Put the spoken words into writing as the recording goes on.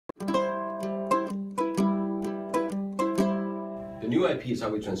new IP is how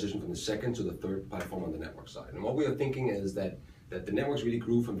we transition from the second to the third platform on the network side. And what we are thinking is that the networks really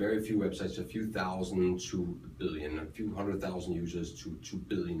grew from very few websites to a few thousand to a billion, a few 100,000 users to 2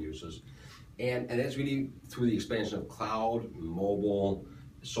 billion users. And that's really through the expansion of cloud, mobile,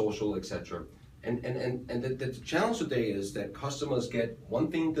 social, etc. And the challenge today is that customers get one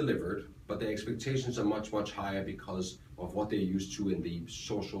thing delivered, but their expectations are much, much higher because of what they're used to in the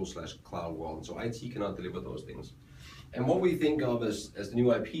social/cloud world. And so IT cannot deliver those things. And what we think of as the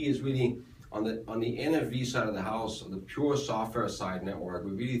new IP is really on the NFV side of the house, on the pure software side network,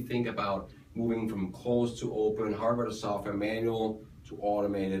 we really think about moving from closed to open, hardware to software, manual to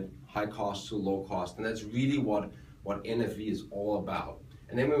automated, high cost to low cost. And that's really what NFV is all about.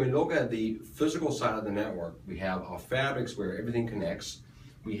 And then when we look at the physical side of the network, we have our fabrics where everything connects,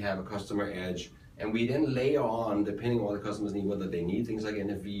 we have a customer edge, and we then layer on, depending on what the customers need, whether they need things like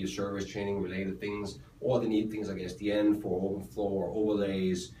NFV, service chaining related things, or they need things like SDN for overflow or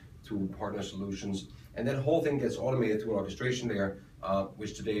overlays to partner solutions. And that whole thing gets automated through an orchestration layer,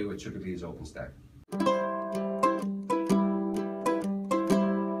 which today typically is OpenStack.